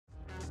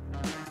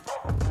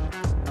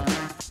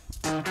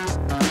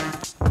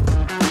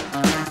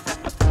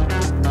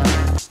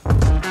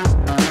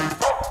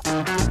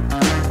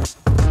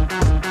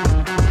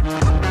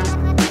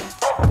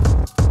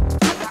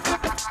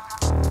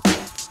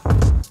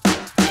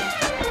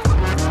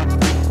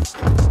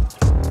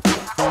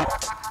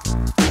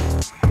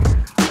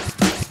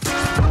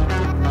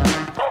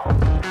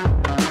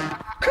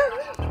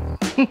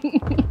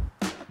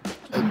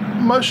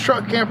Most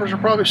truck campers are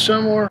probably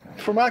similar.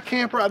 For my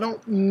camper, I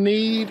don't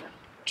need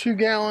 2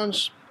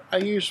 gallons. I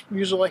use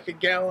like a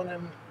gallon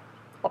and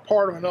a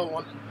part of another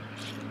one.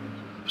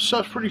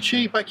 Stuff's pretty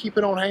cheap. I keep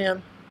it on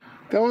hand.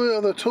 The only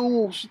other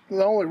tools,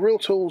 the only real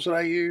tools that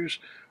I use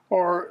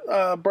are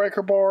a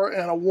breaker bar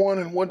and a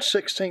 1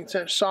 1/16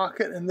 inch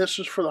socket, and this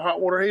is for the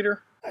hot water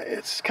heater.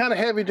 It's kind of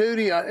heavy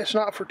duty. It's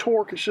not for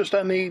torque. It's just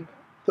I need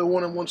the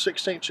 1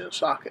 1/16 inch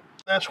socket.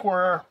 That's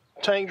where our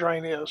tank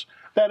drain is.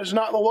 That is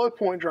not the low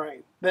point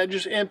drain. That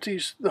just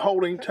empties the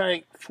holding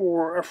tank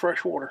for our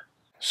fresh water.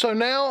 So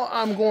now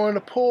I'm going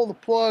to pull the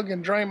plug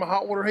and drain my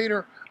hot water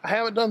heater. I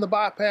haven't done the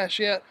bypass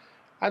yet.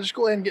 I just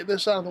go ahead and get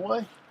this out of the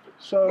way.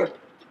 So,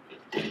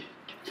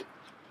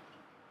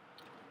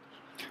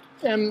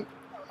 and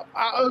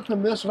I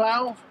open this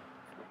valve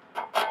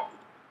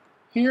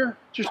here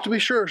just to be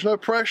sure there's no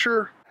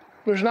pressure.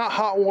 There's not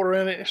hot water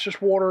in it. It's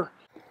just water.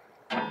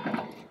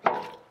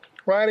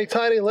 Righty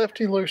tighty,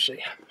 lefty loosey.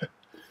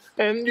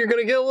 And you're going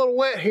to get a little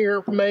wet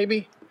here,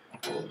 maybe.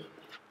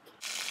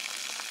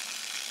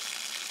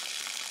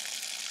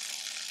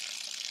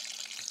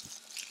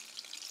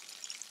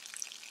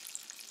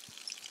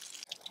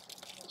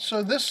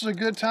 So this is a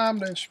good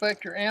time to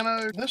inspect your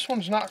anode. This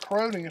one's not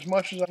corroding as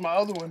much as my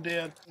other one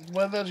did.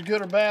 Whether that's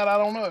good or bad, I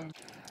don't know.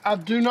 I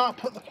do not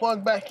put the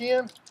plug back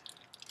in.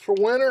 For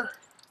winter,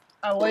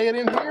 I lay it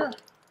in here.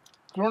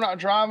 We're not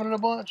driving it a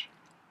bunch.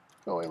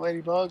 Go away,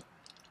 ladybug.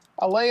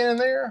 I lay it in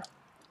there.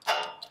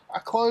 I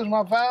close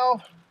my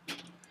valve,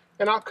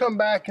 and I'll come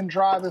back and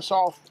dry this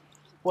off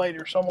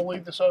later. So I'm gonna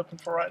leave this open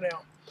for right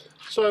now.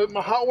 So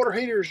my hot water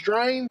heater is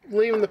drained,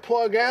 leaving the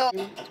plug out,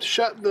 and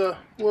shut the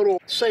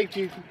little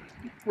safety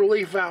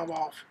relief valve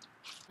off.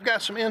 I've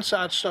got some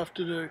inside stuff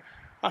to do.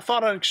 I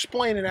thought I'd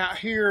explain it out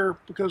here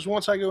because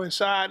once I go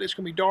inside, it's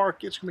gonna be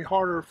dark. It's gonna be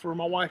harder for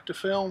my wife to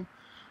film.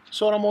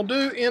 So what I'm gonna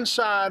do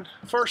inside,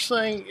 first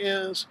thing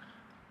is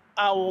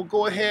I will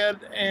go ahead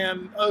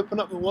and open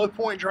up the low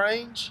point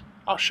drains.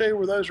 I'll show you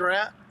where those are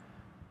at.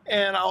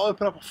 And I'll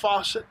open up a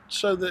faucet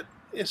so that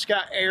it's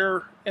got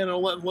air and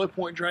it'll let the low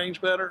point drains.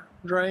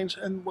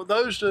 And what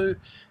those do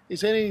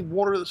is any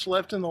water that's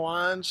left in the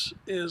lines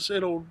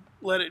it'll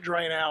let it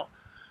drain out.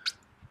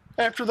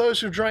 After those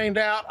have drained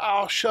out,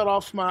 I'll shut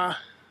off my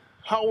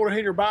hot water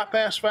heater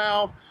bypass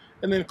valve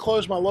and then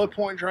close my low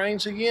point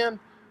drains again,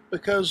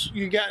 because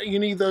you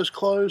need those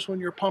closed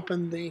when you're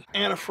pumping the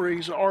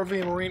antifreeze, the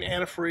RV and marine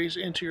antifreeze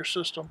into your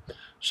system.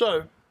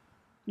 So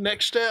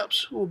next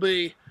steps will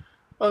be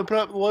open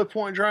up the low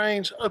point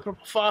drains, open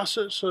up a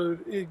faucet so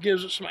it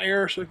gives it some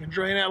air so it can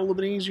drain out a little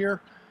bit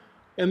easier,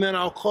 and then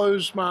I'll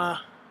close my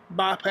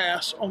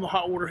bypass on the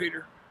hot water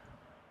heater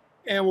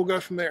and we'll go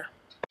from there.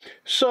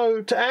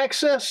 So to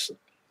access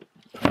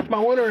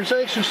my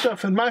winterization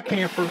stuff in my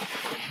camper,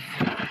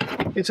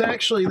 it's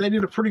actually, they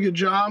did a pretty good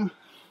job.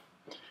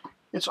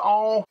 It's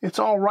all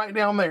right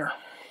down there.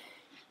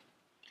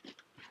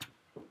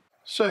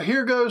 So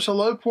here goes the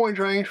low point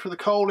drains for the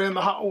cold and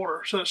the hot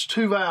water. So it's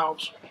 2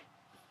 valves.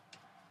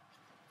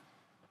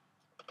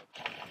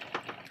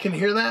 Can you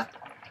hear that?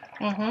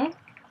 Mm-hmm.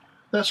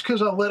 That's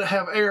because I let it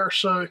have air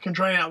so it can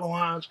drain out the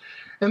lines.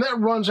 And that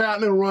runs out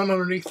and it'll run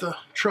underneath the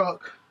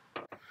truck.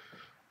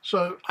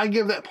 So I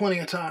give that plenty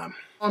of time.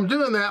 While I'm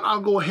doing that,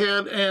 I'll go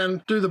ahead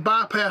and do the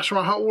bypass for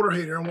my hot water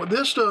heater. And what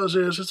this does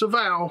is, it's a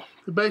valve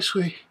that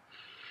basically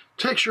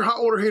takes your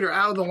hot water heater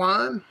out of the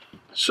line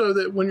so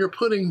that when you're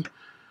putting,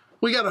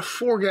 we got a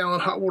 4-gallon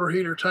hot water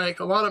heater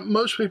tank.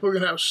 Most people are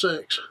gonna have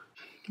 6.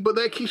 But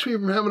that keeps me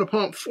from having to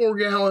pump 4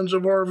 gallons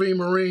of RV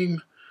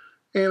marine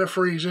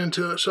antifreeze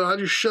into it. So I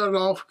just shut it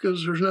off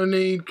because there's no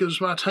need, because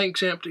my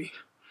tank's empty.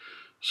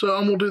 So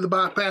I'm gonna do the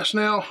bypass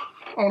now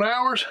on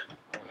ours.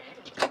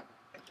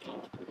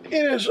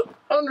 It is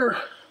under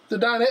the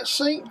dinette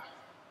seat, and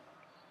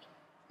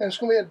it's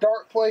gonna be a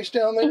dark place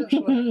down there.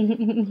 So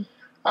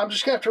I'm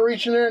just gonna have to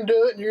reach in there and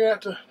do it, and you're gonna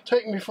have to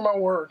take me for my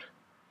word.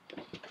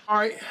 All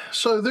right,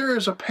 so there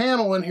is a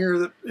panel in here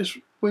that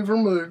we've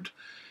removed,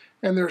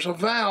 and there's a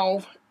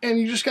valve, and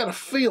you just gotta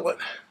feel it.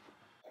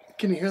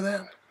 Can you hear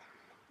that?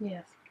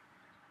 Yes.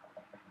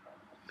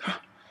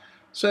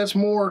 So that's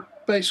more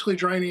basically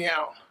draining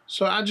out.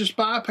 So I just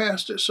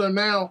bypassed it, so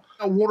now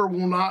water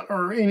will not,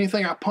 or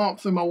anything I pump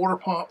through my water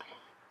pump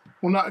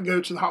will not go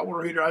to the hot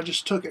water heater. I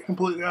just took it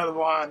completely out of the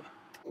line.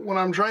 When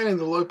I'm draining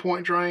the low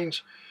point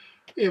drains,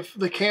 if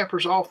the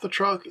camper's off the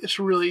truck, it's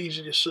really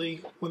easy to see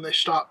when they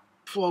stop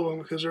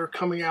flowing because they're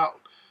coming out.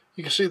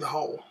 You can see the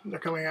hole they're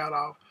coming out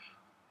of.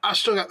 I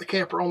still got the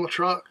camper on the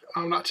truck.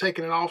 I'm not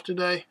taking it off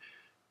today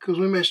because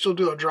we may still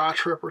do a dry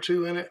trip or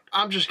 2 in it.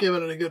 I'm just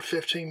giving it a good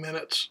 15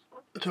 minutes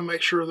to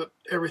make sure that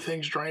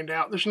everything's drained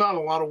out. There's not a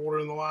lot of water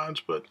in the lines,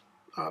 but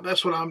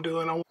that's what I'm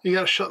doing. You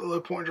got to shut the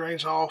low point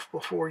drains off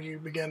before you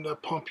begin to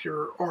pump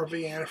your RV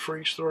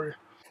antifreeze through.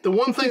 The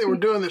one thing that we're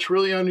doing that's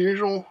really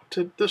unusual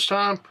to this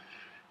time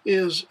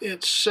is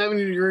it's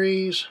 70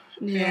 degrees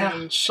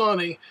and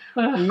sunny.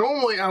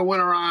 Normally I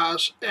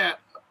winterize at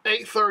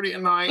 8:30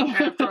 at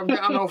night after I've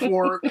gotten off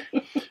work,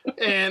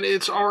 and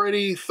it's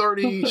already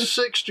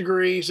 36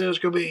 degrees, and it's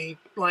going to be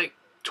like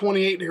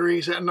 28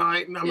 degrees at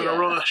night and I'm in a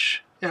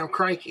rush and I'm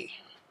cranky.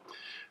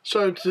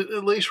 So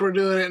at least we're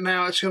doing it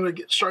now. It's going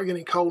to start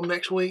getting cold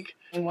next week.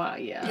 Wow,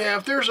 yeah. Yeah,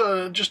 if there's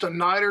just a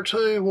night or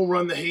two, we'll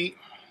run the heat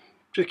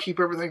to keep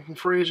everything from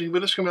freezing.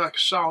 But it's going to be like a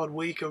solid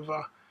week of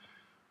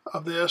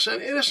this.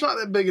 And it's not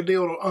that big a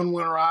deal to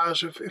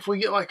unwinterize. If we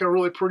get like a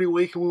really pretty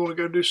week and we want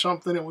to go do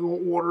something and we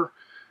want water,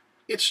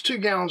 it's 2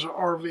 gallons of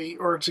RV,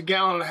 or it's 1.5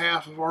 gallons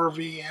of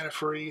RV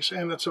antifreeze.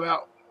 And it's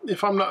about,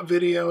 if I'm not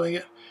videoing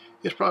it,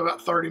 it's probably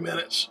about 30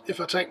 minutes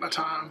if I take my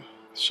time.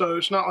 So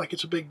it's not like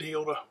it's a big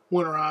deal to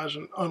winterize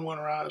and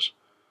unwinterize.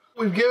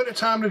 We've given it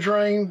time to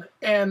drain,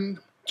 and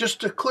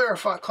just to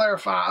clarify,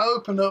 I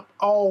opened up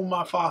all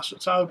my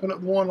faucets. I opened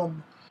up the one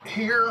on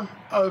here,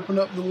 I opened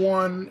up the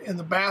one in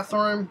the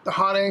bathroom, the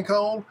hot and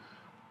cold,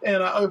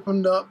 and I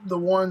opened up the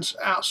ones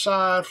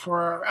outside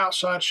for our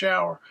outside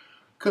shower.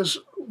 Because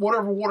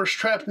whatever water's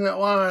trapped in that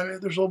line,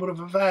 there's a little bit of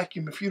a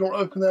vacuum. If you don't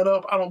open that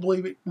up, I don't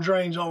believe it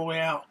drains all the way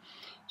out.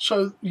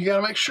 So you got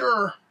to make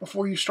sure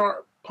before you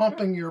start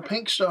pumping your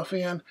pink stuff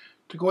in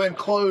to go ahead and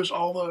close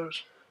all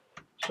those.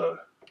 So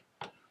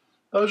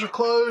those are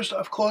closed.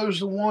 I've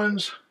closed the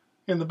ones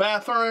in the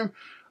bathroom.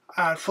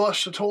 I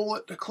flushed the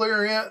toilet to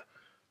clear it,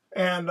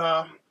 and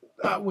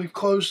we've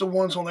closed the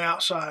ones on the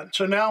outside.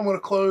 So now I'm going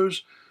to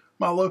close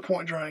my low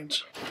point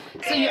drains.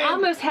 So you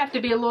almost have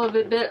to be a little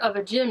bit of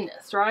a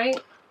gymnast, right?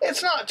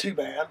 It's not too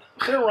bad.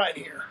 They're right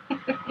here.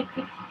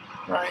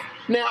 Right.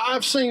 Now,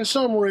 I've seen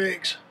some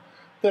rigs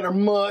that are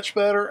much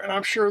better, and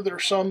I'm sure there are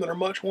some that are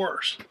much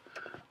worse.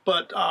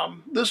 But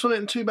this one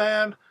isn't too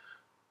bad.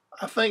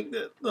 I think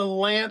that the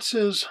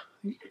Lance's,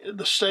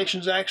 the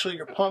station's actually,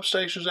 your pump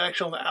station's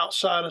actually on the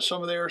outside of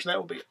some of theirs, and that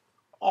would be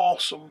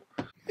awesome.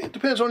 It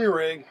depends on your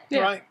rig,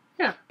 right?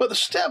 Yeah. But the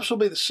steps will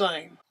be the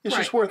same. It's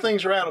just where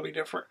things are at will be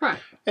different. Right.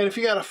 And if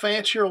you got a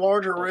fancier,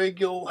 larger rig,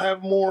 you'll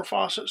have more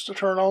faucets to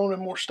turn on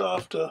and more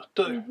stuff to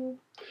do.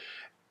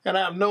 And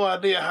I have no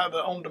idea how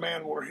the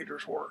on-demand water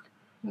heaters work.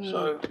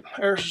 So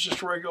ours is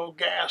just a regular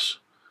gas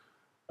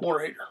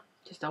water heater.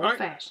 Just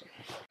old-fashioned.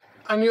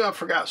 I knew I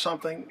forgot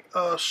something.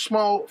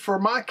 For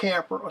my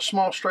camper, a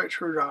small straight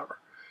screwdriver.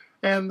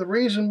 And the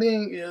reason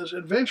being is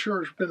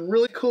Adventurer's been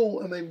really cool,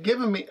 and they've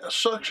given me a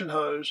suction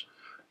hose.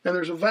 And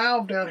there's a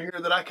valve down here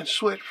that I can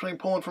switch between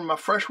pulling from my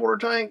freshwater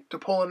tank to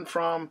pulling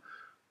from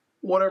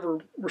whatever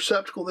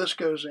receptacle this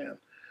goes in.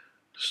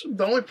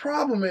 The only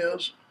problem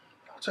is,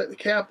 I'll take the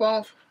cap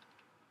off.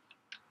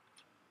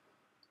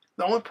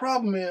 The only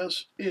problem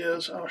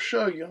is I'll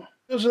show you,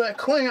 because of that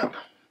clamp,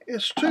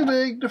 it's too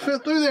big to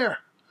fit through there.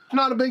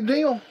 Not a big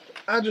deal.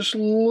 I just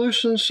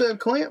loosen said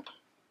clamp.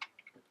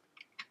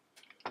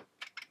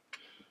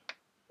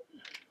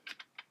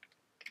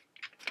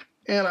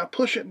 And I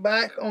push it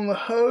back on the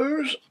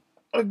hose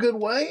a good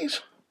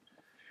ways.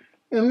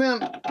 And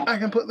then I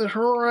can put this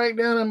right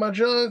down in my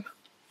jug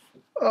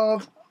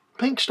of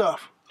pink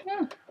stuff.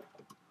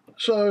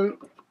 So,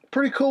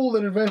 pretty cool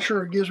that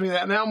Adventurer gives me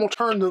that. Now I'm going to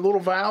turn the little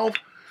valve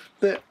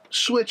that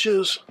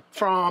switches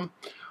from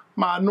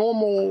my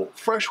normal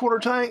freshwater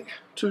tank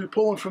to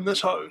pulling from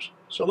this hose.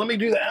 So let me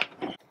do that.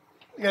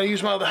 I gotta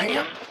use my other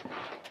hand.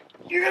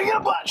 You're gonna get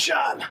a butt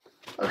shot.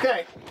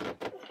 Okay,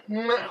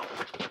 now,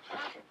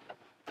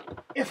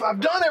 if I've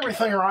done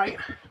everything right,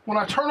 when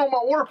I turn on my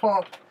water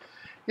pump,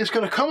 it's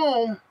gonna come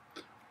on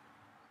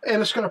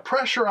and it's gonna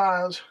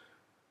pressurize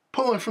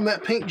pulling from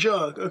that pink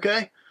jug,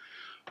 okay?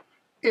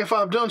 If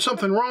I've done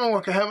something wrong,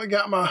 like I haven't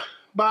got my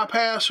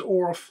bypass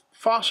or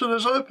faucet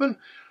is open,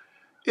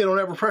 it'll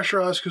never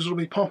pressurize because it'll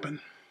be pumping.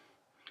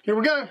 Here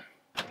we go.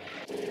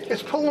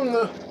 It's pulling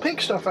the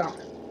pink stuff out.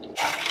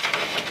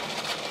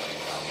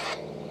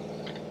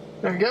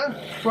 There you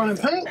go, running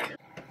pink.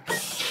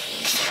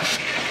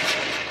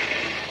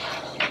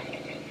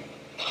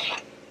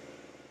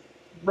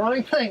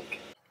 Running pink.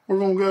 We're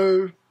gonna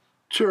go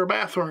to our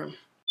bathroom.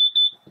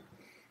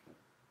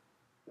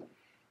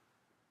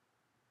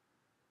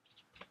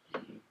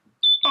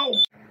 Oh,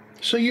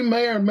 so you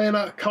may or may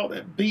not have caught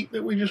that beep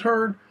that we just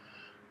heard,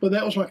 but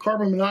that was my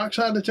carbon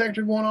monoxide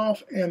detector going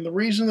off, and the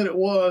reason that it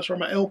was, or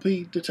my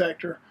LP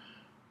detector,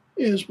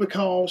 is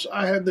because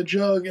I have the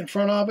jug in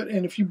front of it,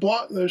 and if you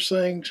block those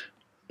things,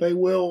 they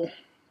will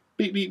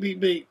beep, beep, beep,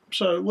 beep.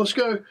 So let's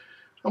go.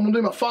 I'm gonna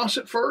do my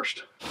faucet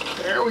first.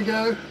 There we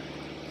go.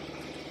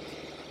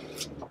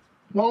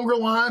 Longer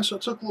line, so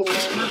it took a little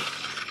longer.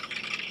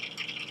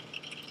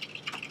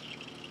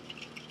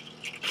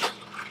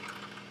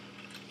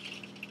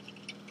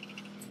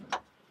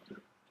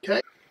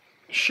 Okay,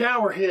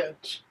 shower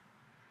heads.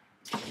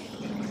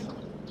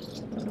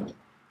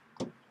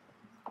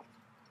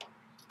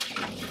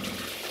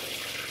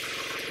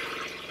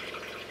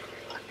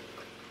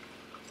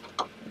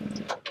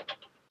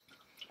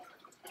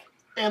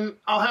 And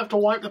I'll have to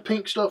wipe the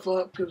pink stuff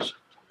up because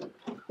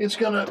it's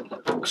gonna,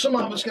 some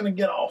of it's gonna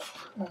get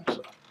off.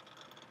 So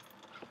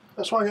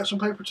that's why I got some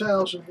paper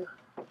towels in here.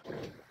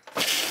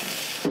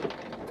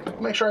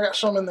 Make sure I got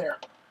some in there.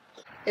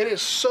 It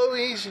is so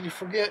easy to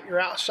forget your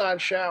outside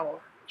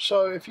shower.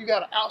 So if you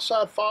got an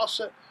outside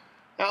faucet,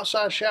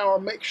 outside shower,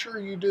 make sure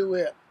you do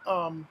it.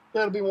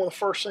 that'll be one of the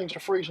first things to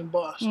freeze and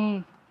bust.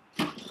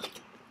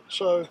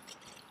 So,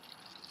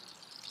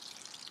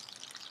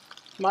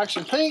 nice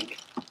and pink.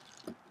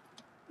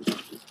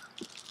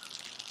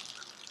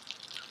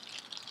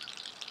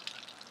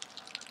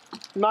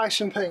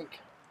 Nice and pink.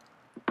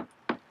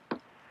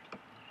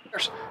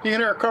 You can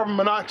hear a carbon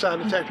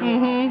monoxide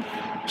detector.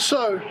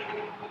 So,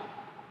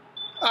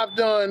 I've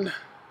done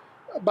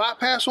a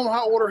bypass on the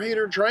hot water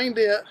heater, drained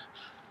it,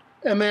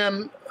 and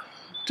then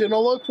did my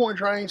low point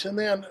drains, and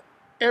then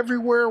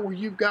everywhere where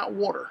you've got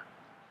water,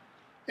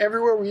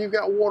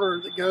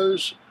 that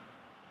goes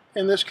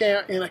in this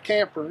in a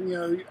camper, you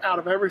know, out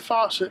of every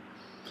faucet,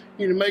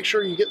 you need to make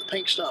sure you get the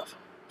pink stuff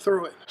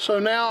through it. So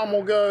now I'm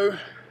gonna go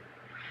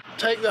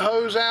take the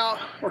hose out,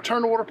 or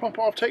turn the water pump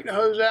off, take the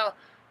hose out,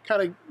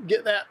 kind of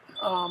get that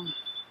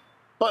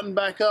button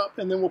back up,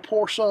 and then we'll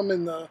pour some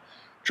in the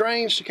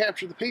drains to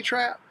capture the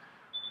P-trap.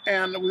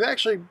 And we've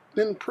actually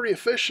been pretty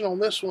efficient on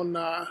this one.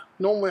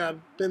 Normally I've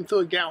been through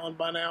a gallon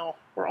by now,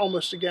 or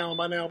almost a gallon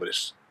by now, but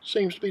it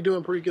seems to be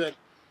doing pretty good.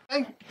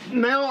 Okay,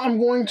 now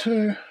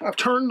I've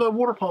turned the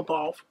water pump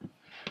off.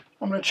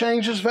 I'm going to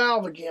change this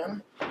valve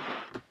again.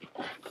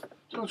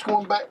 So it's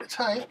going back to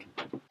tank.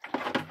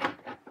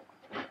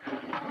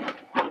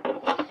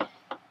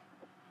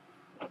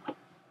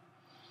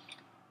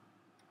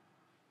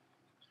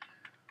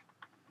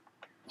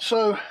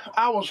 So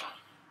I was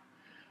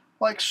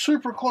like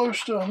super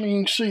close to, I mean, you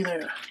can see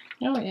there.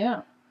 Oh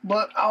yeah.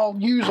 But I'll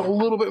use a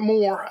little bit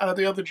more out of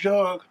the other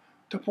jug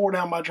to pour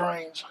down my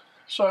drains.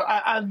 So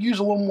I'd use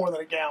a little more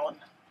than a gallon.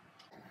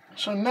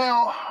 So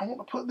now I want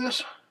to put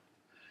this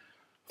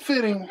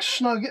fitting,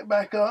 snug it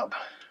back up.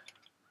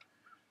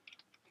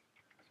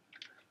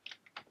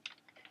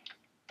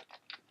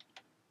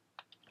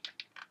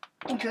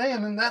 Okay,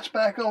 and then that's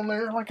back on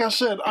there. Like I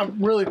said, I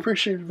really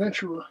appreciate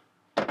Winterizing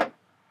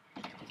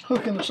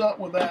hooking us up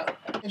with that.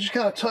 It just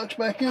kind of tucks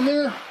back in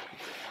there.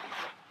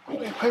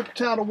 Get a paper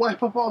towel to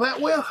wipe up all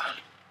that with.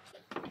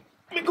 Let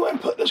me go ahead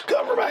and put this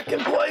cover back in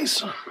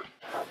place.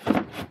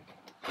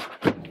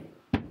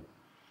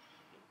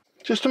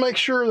 Just to make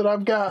sure that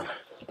I've got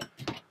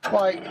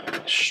like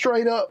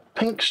straight up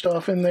pink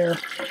stuff in there.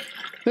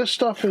 This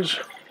stuff is,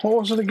 what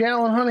was it, a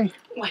gallon, honey?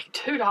 Like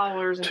 $2.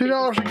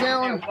 $2 a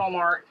gallon? At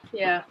Walmart,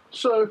 yeah.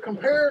 So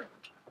compared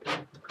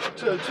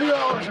to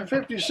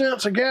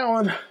 $2.50 a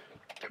gallon,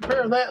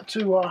 compare that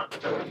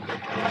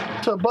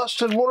to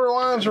busted water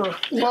lines or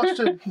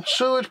busted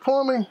sewage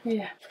plumbing.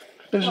 Yeah.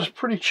 This is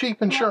pretty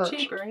cheap insurance.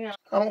 Cheaper, yeah.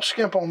 I don't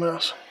skimp on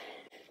this.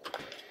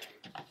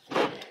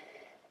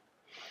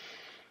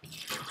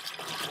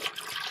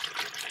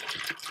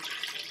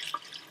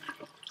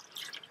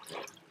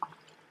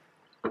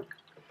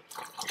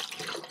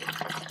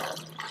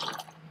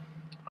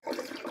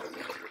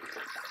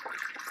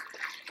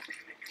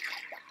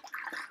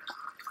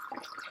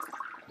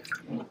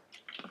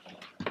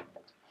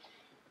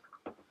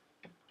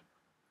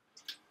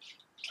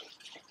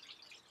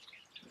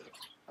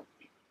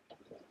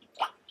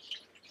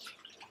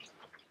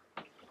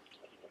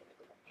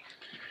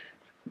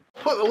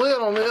 Put the lid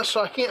on this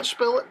so I can't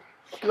spill it,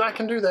 because I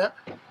can do that.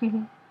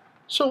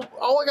 So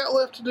all I got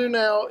left to do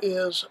now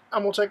is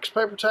I'm going to take some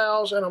paper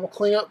towels and I'm going to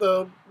clean up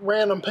the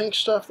random pink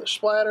stuff that's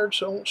splattered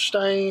so it won't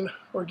stain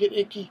or get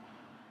icky.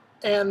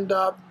 And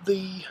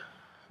the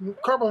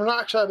carbon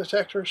monoxide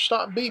detector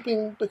stopped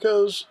beeping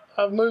because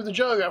I've moved the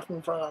jug out from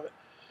in front of it.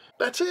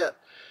 That's it.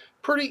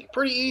 Pretty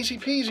easy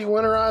peasy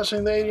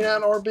winterizing the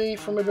 89 RB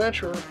from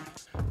Adventurer.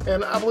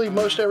 And I believe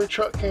most every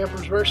truck camper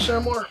is very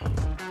similar.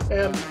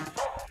 And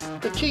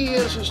the key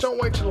is don't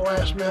wait till the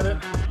last minute.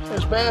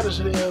 As bad as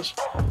it is,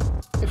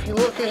 if you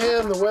look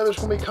ahead and the weather's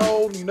going to be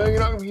cold, you know you're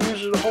not going to be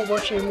using it a whole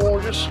bunch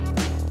anymore, just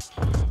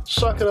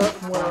suck it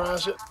up and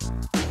winterize it.